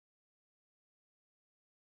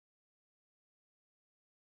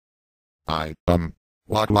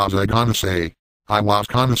What was I gonna say? I was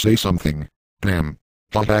gonna say something. Damn.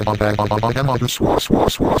 Raffle,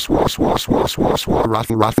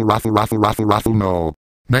 no.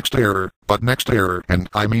 Next error, and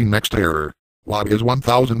I mean next error. What is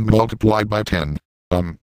 1000 multiplied by 10?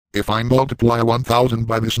 If I multiply 1000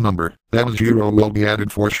 by this number, then 0 will be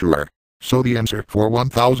added for sure. So the answer for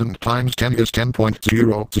 1000 times 10 is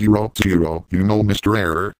 10.000. You know, Mr.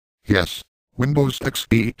 Error? Yes. Windows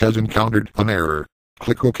XP has encountered an error.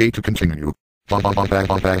 Click OK to continue. No.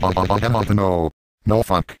 No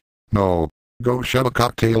fuck. No. Go shove a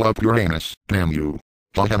cocktail up your anus, damn you.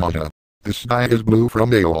 This sky is blue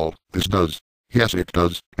from AOL. This does. Yes it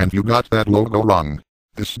does, and you got that logo wrong.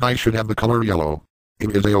 This sky should have the color yellow.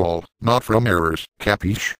 It is AOL, not from errors,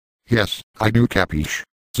 capiche? Yes, I do capiche.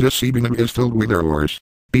 This evening is filled with errors.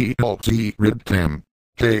 B-O-Z rid tam.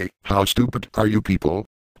 Hey, how stupid are you people?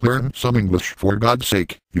 Learn some English for God's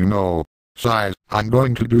sake, you know. Size, I'm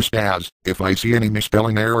going to do spaz if I see any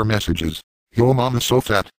misspelling error messages. Yo mom is so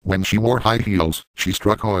fat, when she wore high heels, she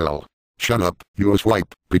struck oil. Shut up, you a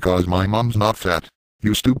swipe, because my mom's not fat.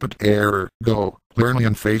 You stupid error, go, learn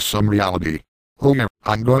and face some reality. Oh yeah,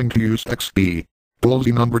 I'm going to use XP.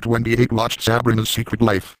 Bullseye number 28 watched Sabrina's Secret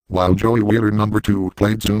Life, while Joey Wheeler number 2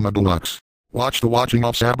 played Zuma Deluxe. Watch the watching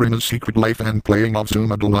of Sabrina's Secret Life and playing of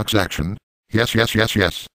Zuma Deluxe action. Yes.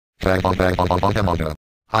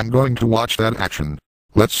 I'm going to watch that action.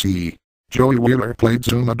 Let's see. Joey Wheeler played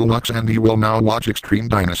Zuma Deluxe and he will now watch Extreme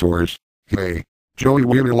Dinosaurs. Hey. Joey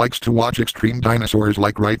Wheeler likes to watch Extreme Dinosaurs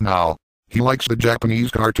like right now. He likes the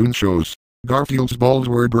Japanese cartoon shows. Garfield's balls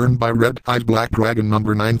were burned by Red Eyes Black Dragon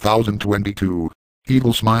number 9022.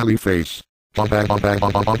 Evil smiley face.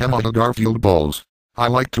 Garfield balls. I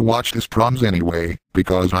like to watch this proms anyway,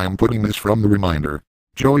 because I am putting this from the reminder.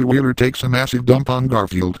 Joey Wheeler takes a massive dump on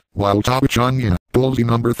Garfield, while Tabuchanya, Bullseye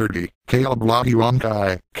number 30, Caleb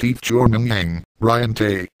Kai, Keith Chorman Yang, Ryan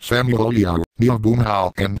Tay, Samuel Yao, Neil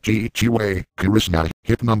Boomhao, and G. Chiwei, Karisna,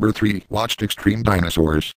 hit number 3, watched Extreme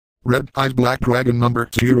Dinosaurs. Red Eyes Black Dragon number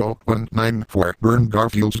 0194 burned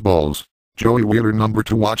Garfield's balls. Joey Wheeler number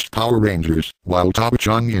 2 watched Power Rangers, while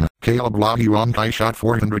Tabuchanya, Caleb Kai shot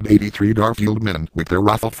 483 Garfield men with their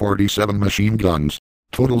Rifle 47 machine guns.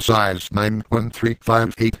 Total size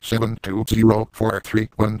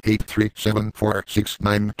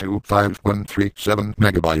 91358722043183746925137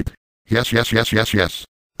 megabyte. Yes.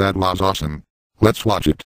 That was awesome. Let's watch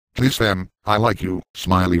it. Please fam, I like you,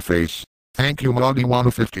 smiley face. Thank you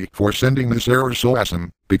Moggy150 for sending this error so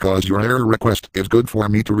awesome, because your error request is good for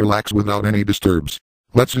me to relax without any disturbs.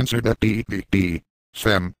 Let's insert that DVD.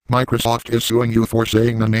 Sam, Microsoft is suing you for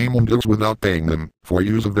saying the name on deals without paying them for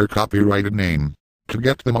use of their copyrighted name. To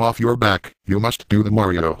get them off your back, you must do the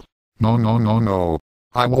Mario. No.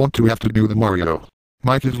 I want to have to do the Mario.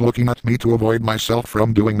 Mike is looking at me to avoid myself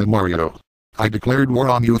from doing the Mario. I declared war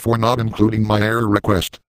on you for not including my error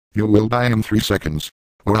request. You will die in 3 seconds.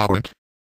 Wow it.